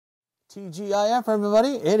TGIF,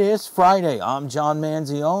 everybody. It is Friday. I'm John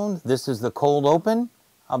Manzione. This is the Cold Open.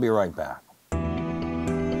 I'll be right back.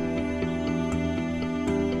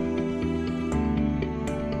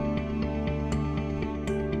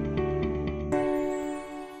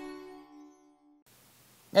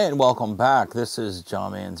 And welcome back. This is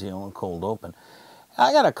John Manzione, Cold Open.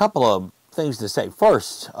 I got a couple of things to say.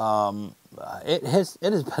 First, it has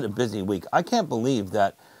been a busy week. I can't believe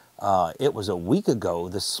that it was a week ago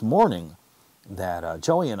this morning that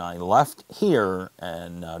Joey and I left here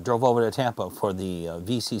and drove over to Tampa for the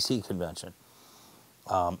VCC convention.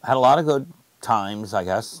 Had a lot of good times, I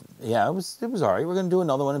guess. Yeah, it was all right. We're going to do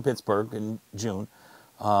another one in Pittsburgh in June,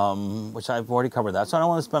 which I've already covered that, so I don't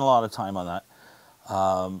want to spend a lot of time on that.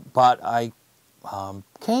 But I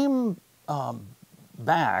came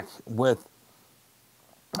back with,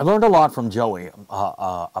 I learned a lot from Joey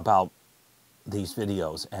about these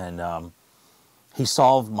videos, and he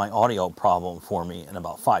solved my audio problem for me in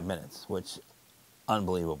about 5 minutes, which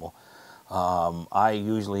unbelievable. I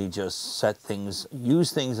usually just set things,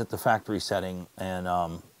 use things at the factory setting,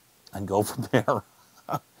 and go from there.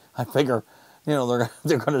 I figure, you know,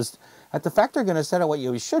 they're going to at the factory going to set it what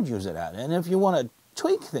you should use it at, and if you want to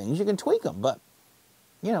tweak things, you can tweak them. But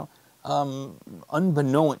you know,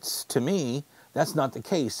 unbeknownst to me, that's not the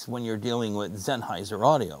case when you're dealing with Sennheiser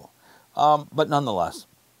audio. But nonetheless.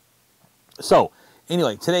 So,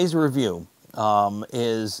 anyway, today's review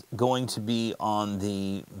is going to be on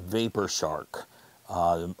the VaporShark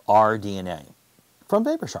rDNA from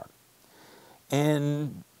VaporShark.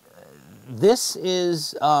 And this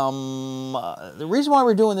is the reason why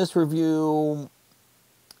we're doing this review,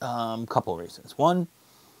 a couple of reasons. One,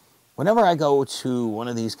 whenever I go to one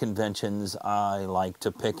of these conventions, I like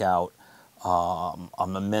to pick out a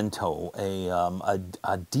memento,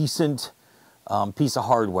 a decent piece of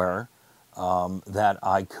hardware that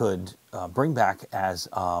I could bring back as,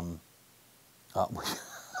 and I'm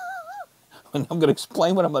going to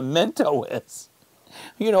explain what a memento is.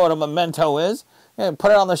 You know what a memento is? Yeah, put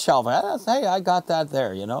it on the shelf. Hey, I got that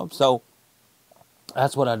there, you know. So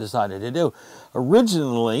that's what I decided to do.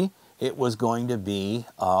 Originally, it was going to be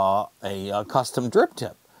a custom drip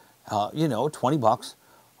tip, you know, 20 bucks.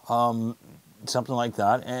 Something like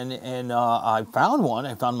that, and I found one.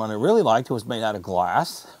 I found one I really liked. It was made out of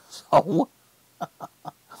glass. So,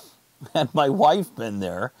 had my wife been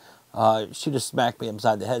there, she just smacked me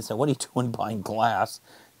upside the head and said, "What are you doing buying glass?"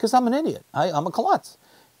 Because I'm an idiot. I'm a klutz,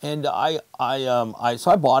 and so I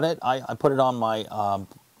bought it. I put it on my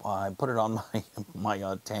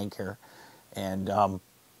my tank here, and I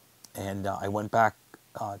went back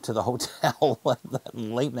to the hotel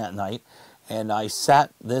late that night. And I sat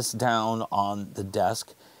this down on the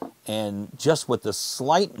desk, and just with the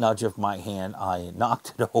slight nudge of my hand, I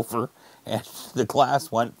knocked it over, and the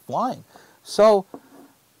glass went flying. So,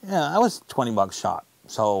 yeah, I was 20 bucks shot.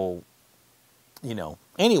 So, you know,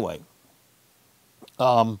 anyway,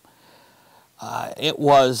 it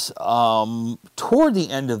was toward the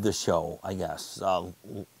end of the show, I guess,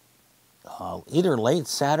 either late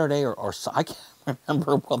Saturday or I can't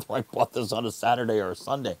remember whether I bought this on a Saturday or a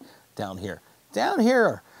Sunday. Down here, and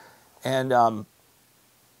I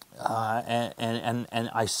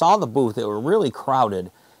saw the booth. They were really crowded,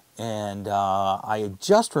 and I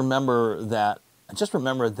just remember that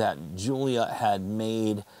Julia had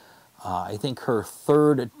made, I think, her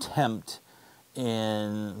third attempt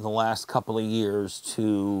in the last couple of years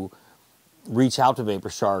to reach out to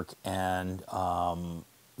VaporShark and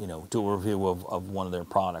you know, do a review of one of their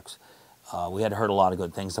products. We had heard a lot of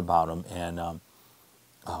good things about them, and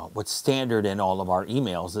what's standard in all of our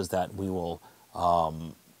emails is that we will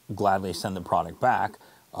gladly send the product back,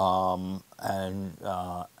 and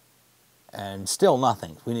still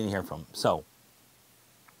nothing. We didn't hear from them. So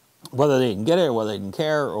whether they didn't get it or whether they didn't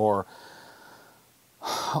care or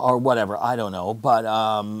whatever, I don't know. But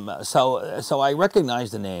so I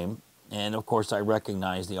recognized the name, and of course I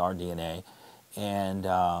recognized the rDNA, and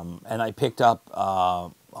I picked up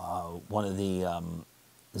one of the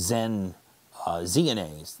Zen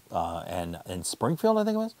ZNAs and Springfield, I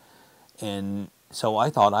think it was. And so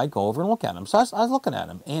I thought I'd go over and look at them. So I was looking at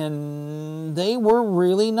them, and they were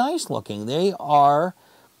really nice looking. They are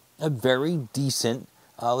a very decent,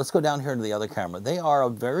 let's go down here to the other camera. They are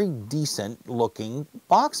a very decent looking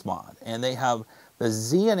box mod. And they have the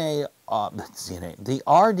the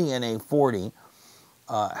rDNA 40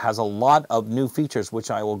 has a lot of new features,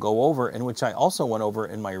 which I will go over, and which I also went over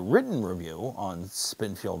in my written review on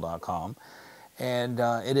Spinfuel.com. And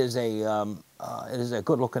it is a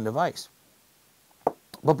good-looking device.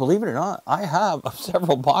 But believe it or not, I have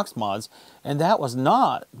several box mods, and that was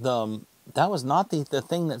not the the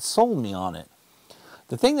thing that sold me on it.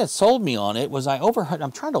 The thing that sold me on it was I overheard.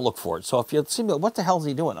 I'm trying to look for it. So if you see me, what the hell is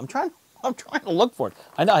he doing? I'm trying to look for it.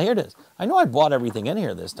 I know, here it is. I know I bought everything in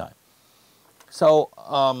here this time. So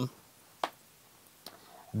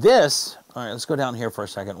this. All right, let's go down here for a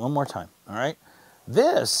second. One more time. All right.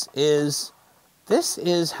 This is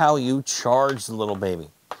how you charge the little baby.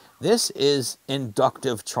 This is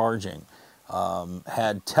inductive charging.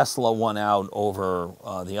 Had Tesla won out over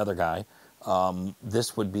the other guy,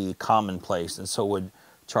 this would be commonplace, and so would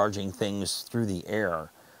charging things through the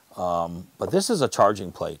air. But this is a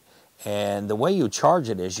charging plate, and the way you charge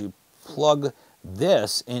it is you plug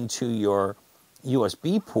this into your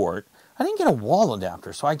USB port. I didn't get a wall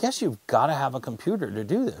adapter, so I guess you've got to have a computer to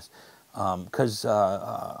do this. But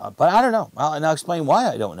I don't know. And I'll explain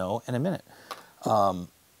why I don't know in a minute.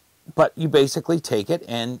 But you basically take it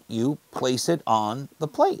and you place it on the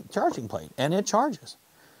plate, charging plate, and it charges.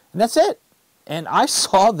 And that's it. And I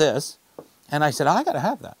saw this, and I said, I got to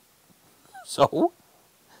have that. So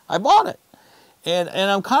I bought it. And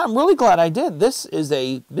I'm really glad I did. This is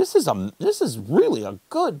really a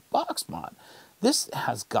good box mod. This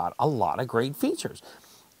has got a lot of great features.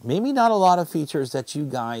 Maybe not a lot of features that you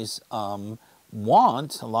guys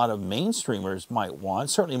want, a lot of mainstreamers might want,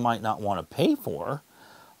 certainly might not want to pay for.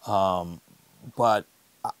 But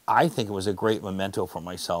I think it was a great memento for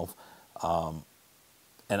myself,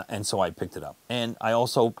 and so I picked it up. And I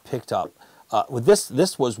also picked up with this.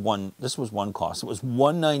 This was one cost. It was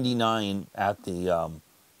 $199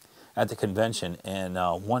 at the convention and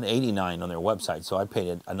 $189 on their website. So I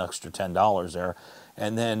paid an extra $10 there.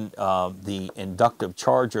 And then the inductive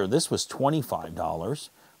charger. This was $25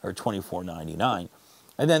 or $24.99.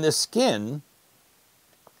 And then the skin.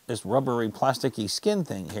 This rubbery, plasticky skin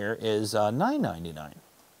thing here is $9.99.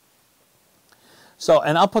 So,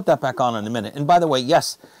 and I'll put that back on in a minute. And by the way,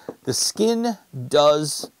 yes, the skin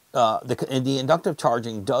does, the inductive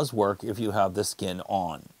charging does work if you have the skin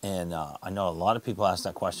on. And I know a lot of people ask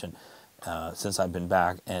that question since I've been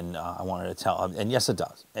back, and I wanted to tell, and yes, it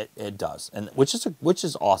does. It does, and which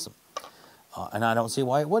is awesome. And I don't see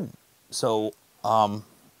why it wouldn't. So, so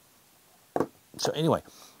anyway,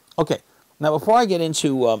 okay. Now, before I get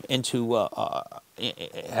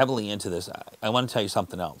heavily into this, I want to tell you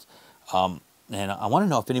something else, and I want to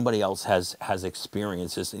know if anybody else has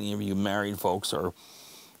experienced this. Any of you married folks or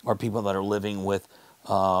people that are living with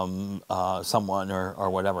someone or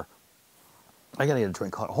whatever. I gotta get a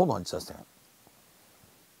drink. Hold on just a second.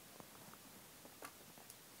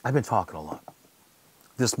 I've been talking a lot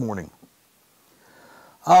this morning.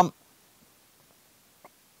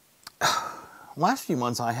 Last few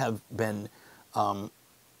months, I have been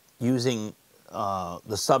using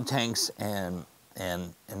the sub-tanks and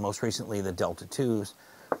most recently the Delta 2s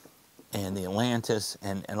and the Atlantis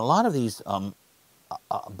and a lot of these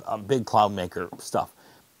big cloud maker stuff.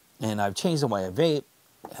 And I've changed the way I vape.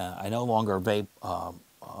 I no longer vape,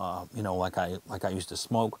 you know, like I used to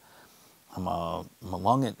smoke. I'm a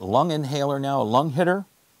lung inhaler now, a lung hitter,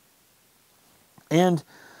 and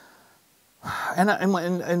my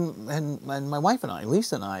wife and I,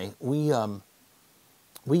 Lisa and I, we go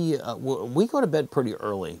to bed pretty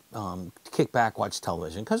early, kick back, watch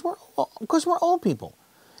television, because we're old people,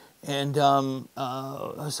 and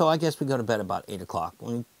so I guess we go to bed about 8 o'clock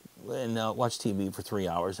and watch TV for 3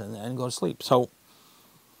 hours and go to sleep. So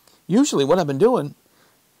usually what I've been doing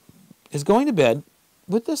is going to bed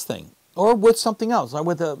with this thing or with something else, like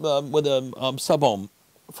with a sub-ohm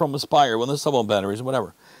from Aspire, one of the sub-ohm batteries or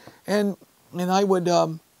whatever, and I would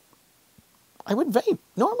vape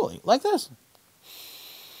normally like this.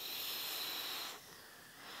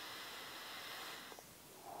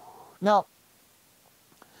 Now,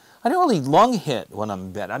 I don't really lung hit when I'm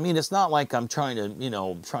in bed. I mean, it's not like I'm trying to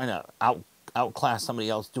outclass somebody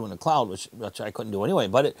else doing a cloud, which I couldn't do anyway.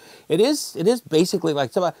 But it is basically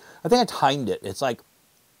like, I think I timed it. It's like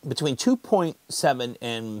between 2.7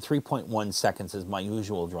 and 3.1 seconds is my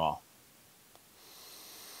usual draw.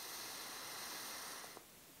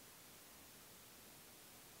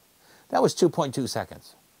 That was 2.2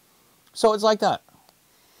 seconds. So it's like that.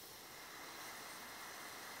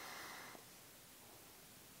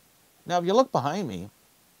 Now, if you look behind me,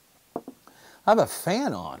 I have a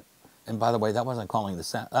fan on. And by the way, that wasn't causing the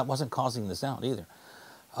sound either.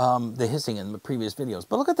 The hissing in the previous videos.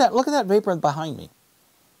 But look at that vapor behind me.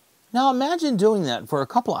 Now imagine doing that for a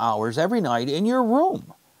couple of hours every night in your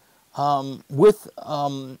room. With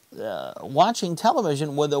watching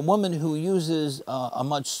television with a woman who uses a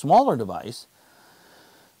much smaller device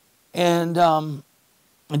and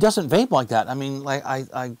it doesn't vape like that. I mean, like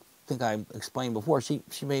I think I explained before, she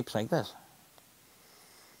vapes like this.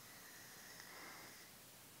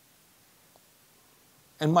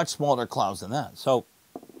 and much smaller clouds than that. So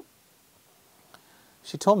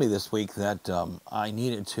she told me this week that I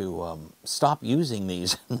needed to stop using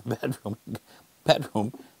these in the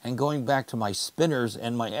bedroom and going back to my spinners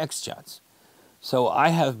and my X-Jets. So I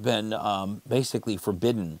have been basically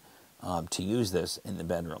forbidden to use this in the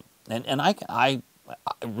bedroom. And I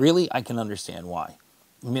really can understand why.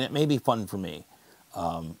 I mean, it may be fun for me,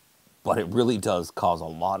 but it really does cause a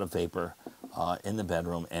lot of vapor in the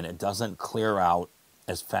bedroom, and it doesn't clear out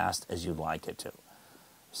as fast as you'd like it to.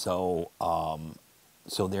 So,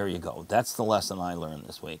 so there you go. That's the lesson I learned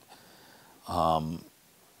this week. All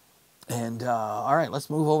right, let's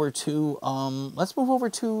move over to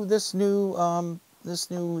this new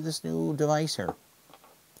device here.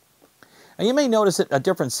 And you may notice a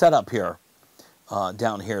different setup here,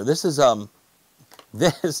 down here. This is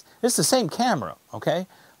this is the same camera, okay?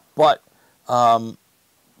 But and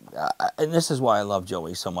this is why I love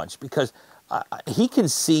Joey so much, because he can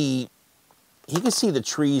see the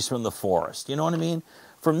trees from the forest. You know what I mean?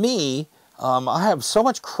 For me, I have so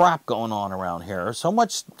much crap going on around here.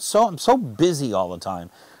 I'm so busy all the time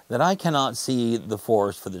that I cannot see the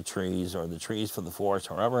forest for the trees, or the trees for the forest,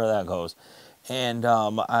 however that goes. And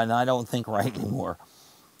I don't think right anymore.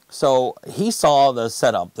 So he saw the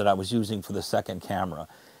setup that I was using for the second camera,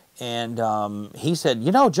 and he said,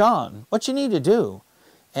 "You know, John, what you need to do,"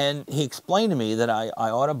 and he explained to me that I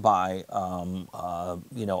ought to buy,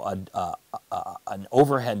 you know, an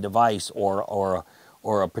overhead device or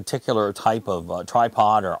a particular type of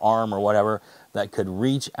tripod or arm or whatever that could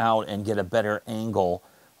reach out and get a better angle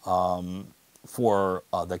for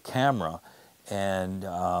the camera. And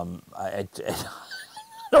I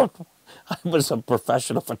was a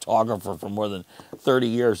professional photographer for more than 30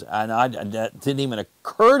 years, and that didn't even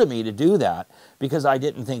occur to me to do that, because I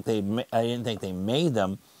didn't think they made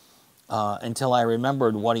them until I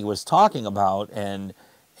remembered what he was talking about, and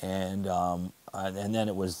then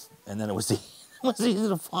it was it was easy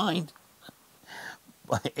to find.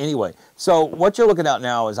 But anyway, so what you're looking at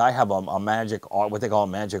now is I have a magic, what they call a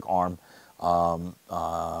magic arm, on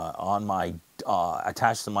my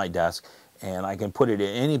attached to my desk, and I can put it in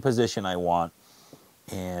any position I want,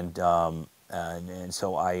 and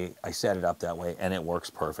so I set it up that way, and it works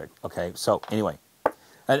perfect. Okay, so anyway,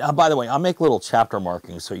 and by the way, I'll make little chapter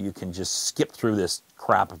markings so you can just skip through this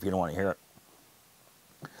crap if you don't want to hear it.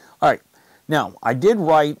 All right, now I did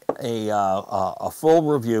write a full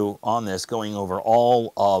review on this, going over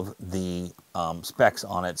all of the specs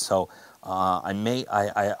on it. So I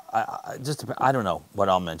don't know what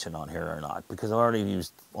I'll mention on here or not, because I've already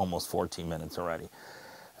used almost 14 minutes already.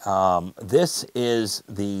 This is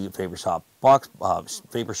the VaporShark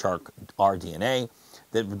rDNA.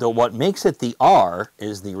 What makes it the R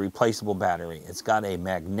is the replaceable battery. It's got a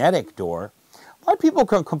magnetic door. A lot of people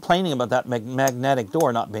are complaining about that magnetic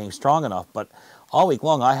door not being strong enough, but all week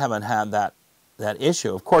long I haven't had that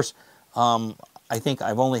issue. Of course, I think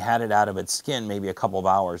I've only had it out of its skin maybe a couple of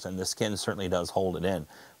hours, and the skin certainly does hold it in,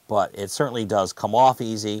 but it certainly does come off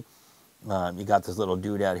easy. You got this little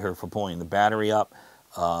doodad here for pulling the battery up.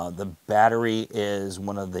 The battery is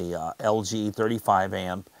one of the LG 35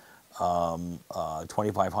 amp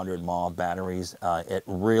 2500 mAh batteries. It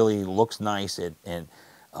really looks nice. It's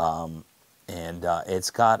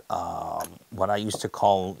got what I used to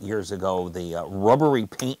call years ago the rubbery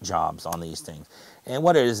paint jobs on these things. And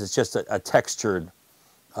what it is, it's just a textured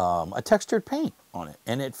paint on it,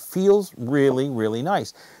 and it feels really, really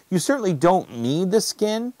nice. You certainly don't need the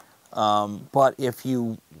skin, but if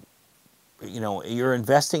you're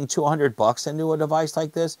investing $200 into a device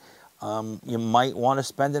like this, you might want to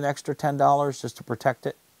spend an extra $10 just to protect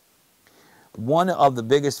it. One of the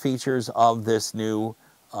biggest features of this new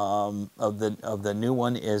of the new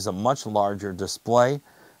one is a much larger display.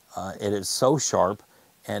 It is so sharp,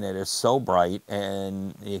 and it is so bright,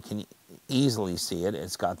 and you can easily see it.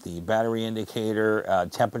 It's got the battery indicator,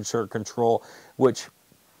 temperature control, which,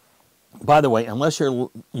 by the way, unless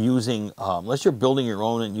you're building your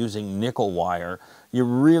own and using nickel wire, you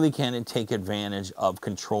really can't take advantage of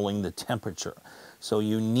controlling the temperature. So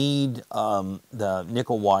you need the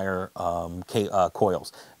nickel wire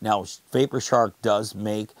coils. Now, VaporShark does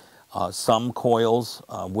make some coils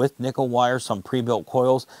with nickel wire, some pre-built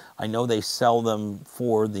coils. I know they sell them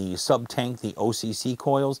for the sub-tank, the OCC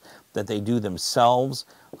coils that they do themselves.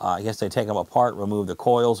 I guess they take them apart, remove the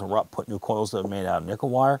coils, and put new coils that are made out of nickel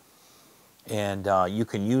wire. And you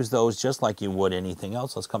can use those just like you would anything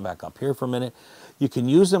else. Let's come back up here for a minute. You can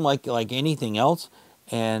use them like anything else,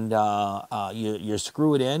 and you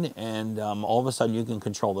screw it in, and all of a sudden you can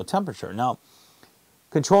control the temperature. Now,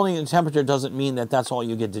 controlling the temperature doesn't mean that that's all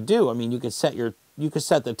you get to do. I mean, you could set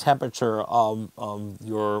the temperature of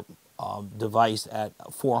your device at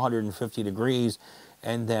 450 degrees,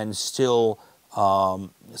 and then still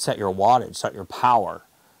set your wattage, set your power,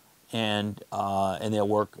 and they'll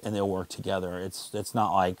work together. It's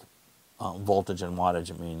not like voltage and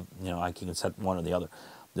wattage. I mean, you know, I can set one or the other.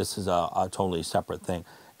 This is a totally separate thing.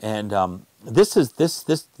 And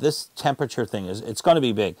this temperature thing it's going to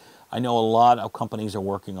be big. I know a lot of companies are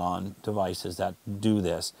working on devices that do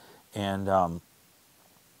this, and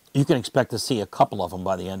you can expect to see a couple of them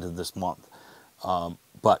by the end of this month.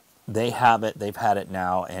 But they have it. They've had it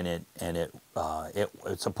now, and it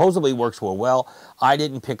supposedly works real well. I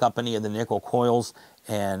didn't pick up any of the nickel coils,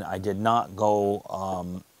 and I did not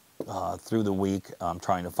go through the week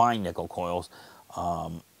trying to find nickel coils.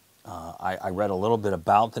 I read a little bit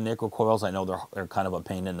about the nickel coils. I know they're kind of a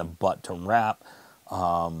pain in the butt to wrap.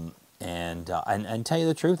 And tell you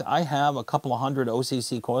the truth, I have a couple of hundred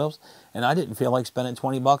OCC coils, and I didn't feel like spending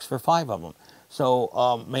 20 bucks for 5 of them.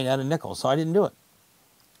 So made out of nickel, so I didn't do it.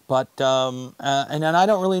 But and then I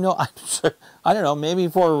don't really know. I don't know. Maybe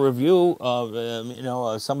for a review, you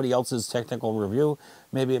know, somebody else's technical review,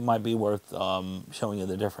 maybe it might be worth showing you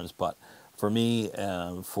the difference. But for me,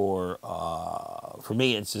 it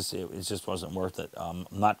just wasn't worth it. I'm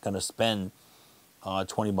not going to spend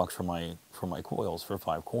 20 bucks for my coils, for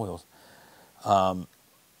 5 coils.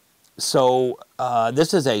 So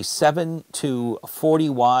this is a 7 to 40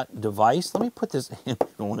 watt device. Let me put this in.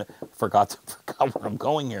 I forgot where I'm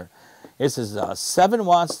going here. This is 7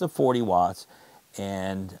 watts to 40 watts,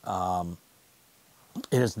 and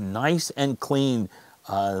it is nice and clean.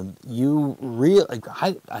 You really,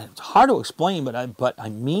 it's hard to explain, but I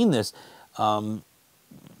mean this.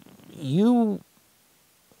 You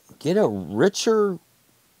get a richer,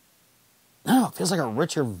 I don't know, it feels like a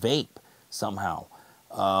richer vape somehow.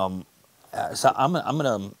 So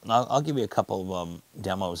I'll give you a couple of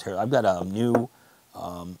demos here. I've got a new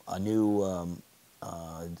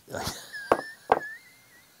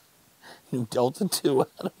new Delta 2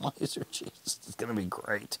 atomizer. Jesus, it's gonna be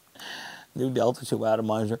great. New Delta 2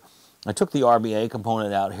 atomizer. I took the RBA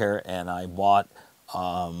component out here, and I bought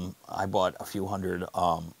a few hundred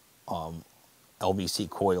LVC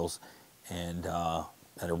coils, and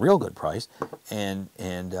at a real good price, and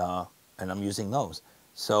I'm using those.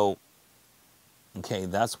 So, okay,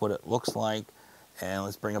 that's what it looks like, and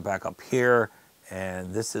let's bring it back up here,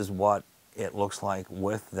 and this is what it looks like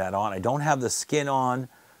with that on. I don't have the skin on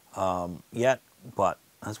yet, but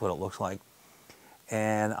that's what it looks like.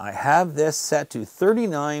 And I have this set to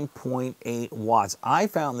 39.8 watts. I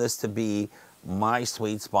found this to be my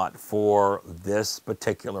sweet spot for this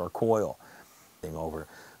particular coil. Over.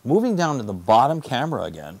 Moving down to the bottom camera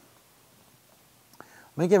again.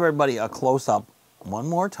 Let me give everybody a close-up one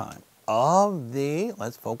more time of the,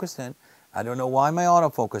 let's focus in. I don't know why my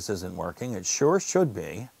autofocus isn't working. It sure should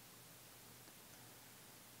be.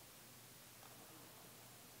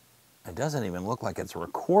 It doesn't even look like it's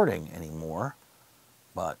recording anymore.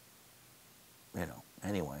 But, you know,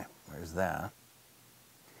 anyway, there's that.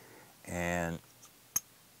 And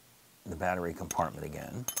the battery compartment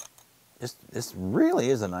again. This really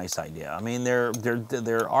is a nice idea. I mean, their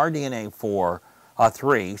rDNA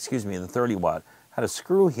 3, excuse me, the 30 watt, had a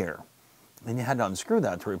screw here. And you had to unscrew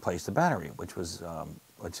that to replace the battery, which is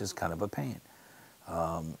kind of a pain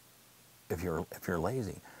if you're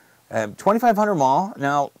lazy. 2,500 mAh.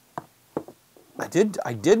 Now, I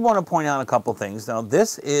did want to point out a couple things. Now,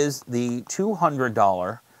 this is the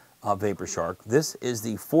 $200 VaporShark. This is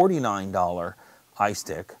the $49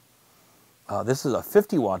 iStick. This is a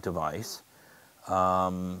 50 watt device.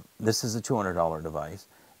 This is a $200 device.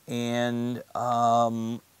 And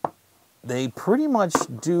they pretty much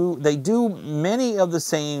do many of the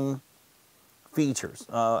same features,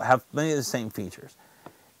 have many of the same features.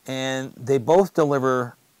 And they both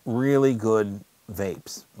deliver really good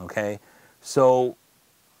vapes, okay? So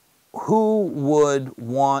who would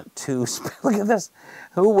want to spend, look at this,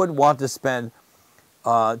 who would want to spend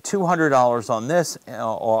 $200 on this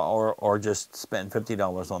or just spend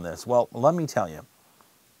 $50 on this? Well, let me tell you.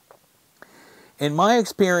 In my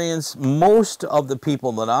experience, most of the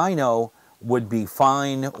people that I know would be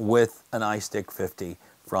fine with an iStick 50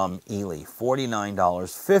 from Ely.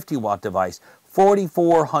 $49, 50 watt device,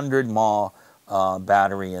 4,400 mAh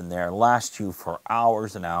battery in there, lasts you for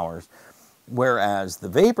hours and hours. Whereas the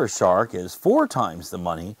VaporShark is 4 times the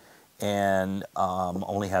money and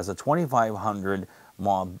only has a 2,500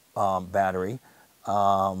 mAh battery.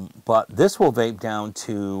 But this will vape down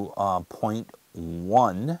to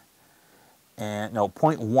 0.1 and no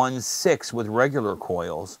 0.16 with regular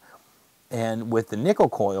coils. And with the nickel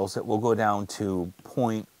coils, it will go down to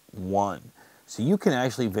 0.1. So you can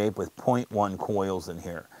actually vape with 0.1 coils in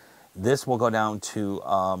here. This will go down to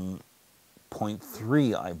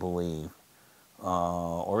 0.3, I believe.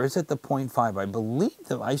 Or is it the 0.5? I believe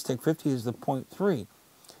the iStick 50 is the 0.3.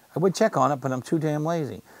 I would check on it, but I'm too damn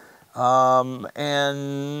lazy. And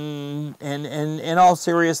in all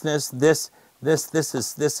seriousness, this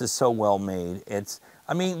is so well made.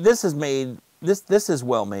 I mean, this is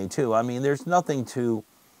well made too. I mean, there's nothing to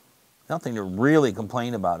really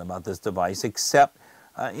complain about this device, except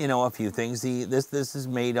you know, a few things. This is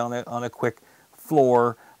made on a quick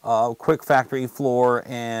floor, quick factory floor,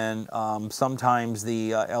 and sometimes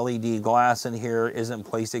the LED glass in here isn't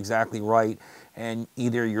placed exactly right, and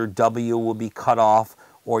either your W will be cut off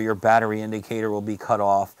or your battery indicator will be cut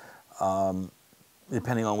off,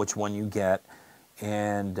 depending on which one you get.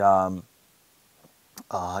 And you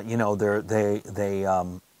know,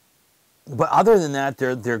 but other than that,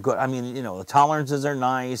 they're good. I mean, you know, the tolerances are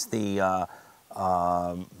nice. The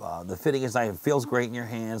fitting is nice. It feels great in your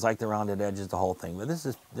hands, like the rounded edges, the whole thing. But this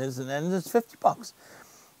is $50.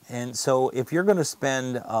 And so if you're going to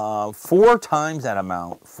spend 4 times that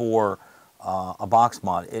amount for a box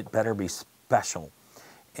mod, it better be special.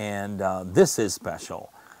 And this is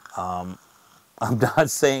special. I'm not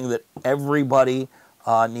saying that everybody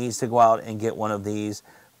needs to go out and get one of these,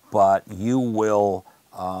 but you will,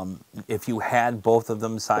 if you had both of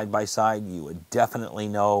them side by side, you would definitely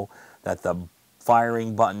know that the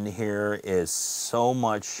firing button here is so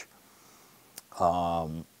much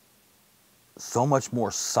more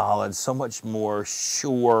solid, so much more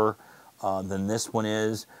sure than this one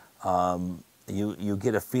is. You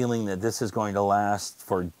get a feeling that this is going to last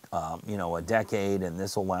for you know, a decade, and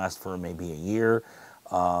this will last for maybe a year.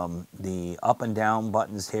 The up and down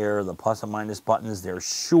buttons here, the plus and minus buttons, they're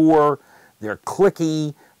sure, they're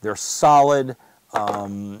clicky, they're solid.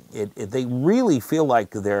 They really feel like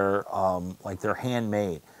they're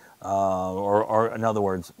handmade, or in other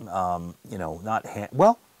words, you know, not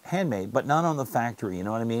handmade, but not on the factory. You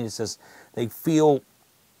know what I mean? It's just they feel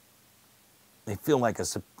like a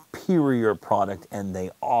superior product, and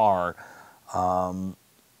they are.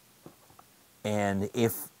 And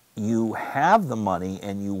if you have the money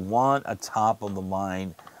and you want a top of the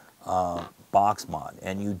line box mod,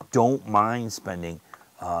 and you don't mind spending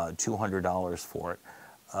 $200 for it,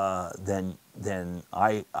 then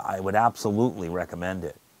I would absolutely recommend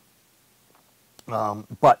it.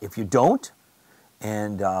 But if you don't,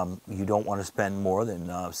 and you don't want to spend more than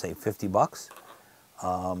say $50,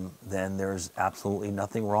 then there's absolutely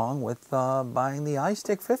nothing wrong with buying the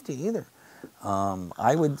iStick 50 either. I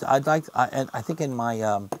think in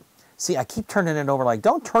my see, I keep turning it over like,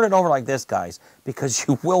 don't turn it over like this, guys, because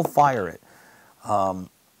you will fire it.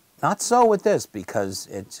 Not so with this, because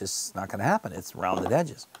it's just not going to happen. It's rounded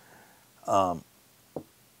edges.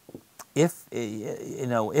 If you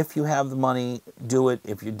know, if you have the money, do it.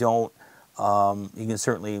 If you don't, you can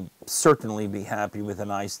certainly be happy with an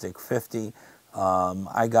iStick 50.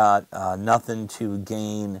 I got nothing to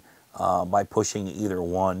gain by pushing either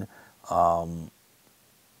one,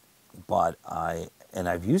 but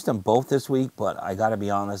I've used them both this week. But I got to be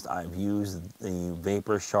honest, I've used the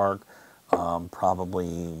VaporShark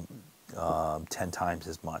probably 10 times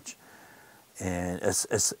as much, and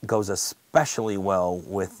it goes especially well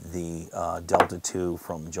with the Delta 2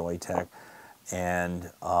 from Joytech and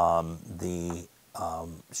the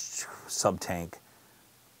sub-tank.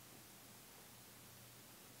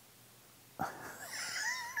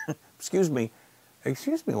 Excuse me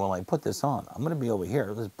while I put this on. I'm going to be over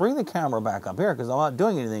here. Let's bring the camera back up here, because I'm not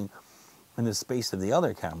doing anything in the space of the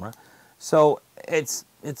other camera. So here,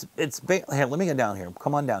 let me get down here.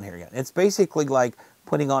 Come on down here again. It's basically like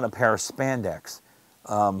putting on a pair of spandex.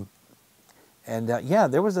 Yeah,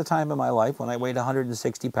 there was a time in my life when I weighed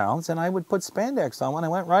 160 pounds, and I would put spandex on when I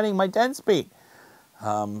went riding my 10-speed.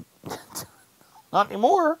 Not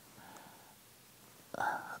anymore.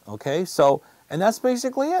 Okay, so, and that's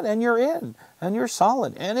basically it. And you're in, and you're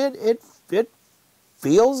solid, and it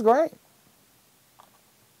feels great.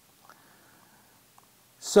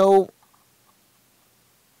 So,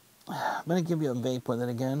 I'm going to give you a vape with it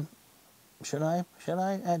again. Should I?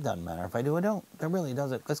 It doesn't matter if I do or don't. It really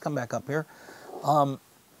doesn't. Let's come back up here. The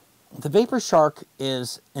VaporShark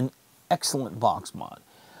is an excellent box mod.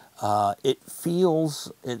 It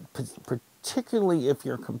feels, particularly if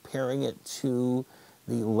you're comparing it to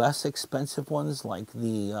the less expensive ones like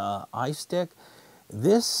the iStick,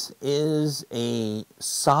 this is a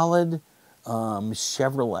solid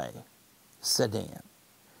Chevrolet sedan.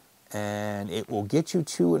 And it will get you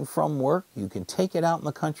to and from work. You can take it out in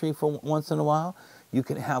the country for once in a while. You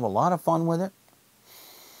can have a lot of fun with it.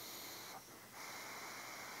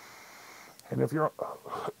 And if you're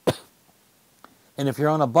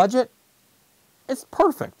on a budget, it's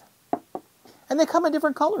perfect. And they come in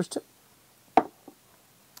different colors too.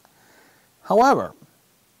 However,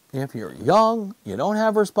 if you're young, you don't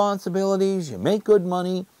have responsibilities, you make good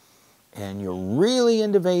money, and you're really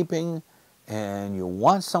into vaping, and you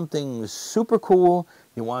want something super cool,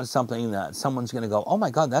 you want something that someone's going to go, oh my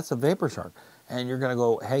God, that's a VaporShark. And you're going to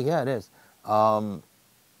go, hey, yeah, it is.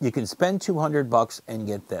 You can spend $200 and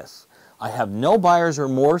get this. I have no buyer's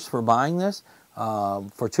remorse for buying this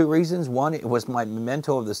for two reasons. One, it was my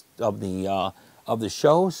memento of the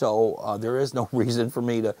show, so there is no reason for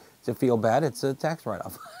me to feel bad. It's a tax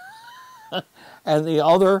write-off. And the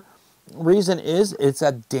other reason is it's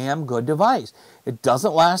a damn good device. It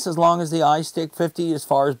doesn't last as long as the iStick 50 as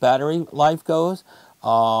far as battery life goes,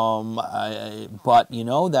 but you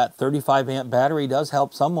know that 35 amp battery does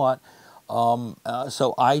help somewhat.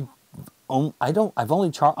 So I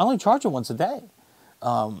only charge it once a day,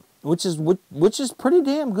 which is pretty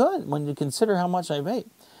damn good when you consider how much I vape.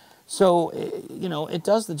 So you know it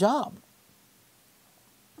does the job.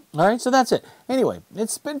 All right, so that's it. Anyway,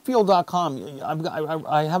 it's spinfuel.com.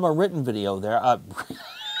 I have a written video there. A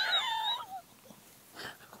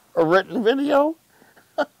written video?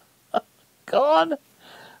 God,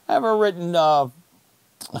 I have a written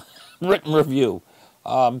written review,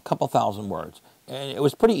 couple thousand words, and it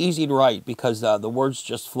was pretty easy to write because the words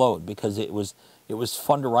just flowed because it was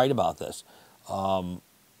fun to write about this. And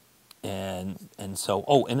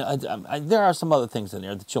so there are some other things in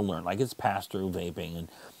there that you'll learn, like it's pass-through vaping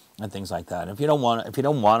and things like that. And if you don't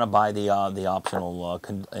want to buy the optional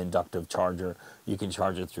inductive charger, you can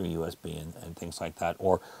charge it through USB and things like that,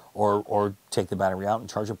 or take the battery out and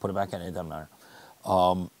charge it, put it back in. It doesn't matter.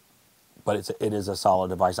 But it is a solid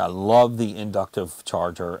device. I love the inductive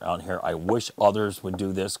charger on here. I wish others would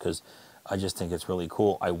do this because I just think it's really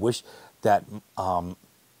cool. I wish that no,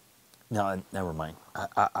 never mind.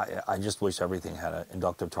 I just wish everything had an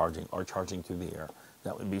inductive charging or charging through the air.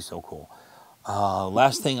 That would be so cool.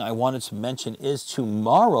 Last thing I wanted to mention is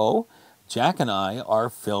tomorrow, Jack and I are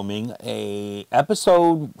filming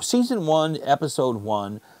season 1, episode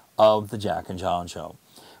 1 of the Jack and John Show.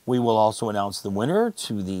 We will also announce the winner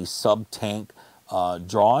to the sub-tank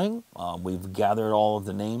drawing. We've gathered all of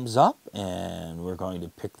the names up, and we're going to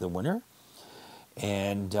pick the winner.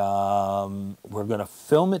 And we're going to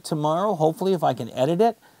film it tomorrow. Hopefully, if I can edit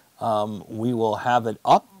it, we will have it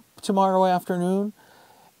up tomorrow afternoon.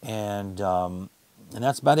 And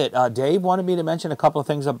that's about it. Dave wanted me to mention a couple of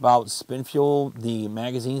things about Spinfuel, the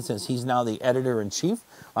magazine, since he's now the editor-in-chief.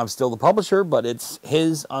 I'm still the publisher, but it's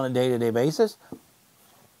his on a day-to-day basis.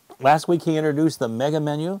 Last week he introduced the Mega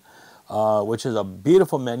Menu, which is a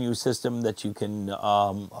beautiful menu system that you can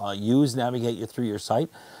navigate you through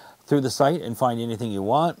the site and find anything you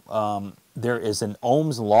want. There is an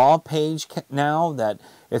Ohm's Law page now that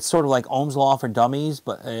it's sort of like Ohm's Law for dummies,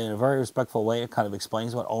 but in a very respectful way. It kind of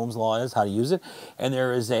explains what Ohm's Law is, how to use it. And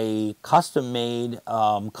there is a custom-made,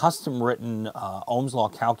 custom-written Ohm's Law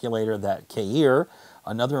calculator that Kair,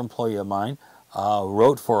 another employee of mine,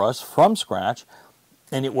 wrote for us from scratch.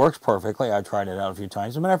 And it works perfectly. I tried it out a few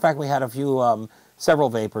times. As a matter of fact, we had several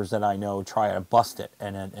vapors that I know try to bust it,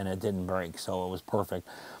 and it didn't break, so it was perfect.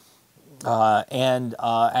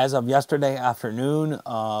 As of yesterday afternoon,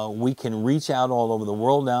 we can reach out all over the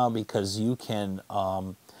world now because you can,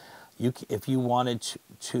 if you wanted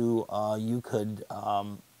to, you could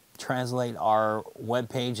translate our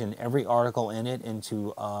webpage and every article in it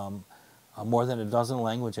into more than a dozen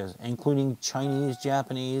languages, including Chinese,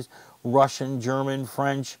 Japanese, Russian, German,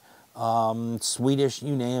 French, Swedish,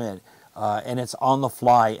 you name it. And it's on the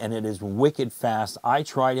fly, and it is wicked fast. I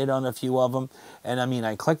tried it on a few of them, and I mean,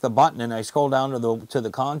 I click the button and I scroll down to the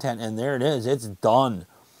content, and there it is. It's done,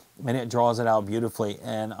 and it draws it out beautifully.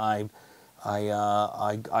 And I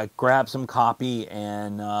grabbed some copy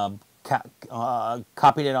and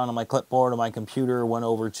copied it onto my clipboard on my computer. Went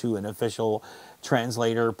over to an official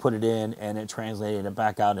translator, put it in, and it translated it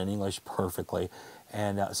back out in English perfectly.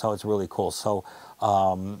 And so it's really cool. So.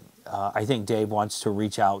 I think Dave wants to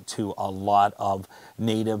reach out to a lot of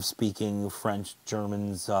native-speaking French,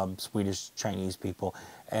 Germans, Swedish, Chinese people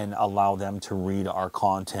and allow them to read our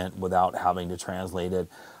content without having to translate it,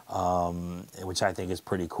 which I think is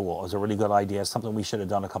pretty cool. It was a really good idea, something we should have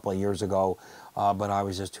done a couple of years ago, but I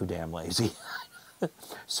was just too damn lazy.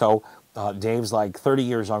 So Dave's like 30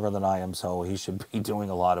 years younger than I am, so he should be doing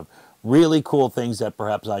a lot of really cool things that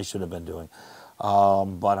perhaps I should have been doing.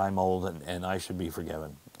 But I'm old and I should be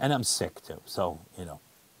forgiven. And I'm sick too, so, you know.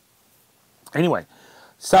 Anyway,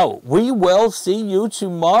 So we will see you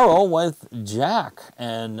tomorrow with Jack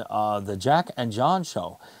and the Jack and John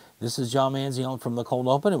show. This is John Manzione from the Cold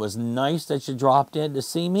Open. It was nice that you dropped in to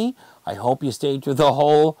see me. I hope you stayed through the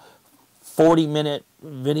whole 40-minute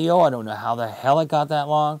video. I don't know how the hell it got that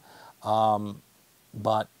long.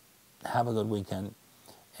 But have a good weekend.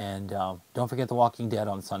 And don't forget The Walking Dead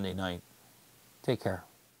on Sunday night. Take care.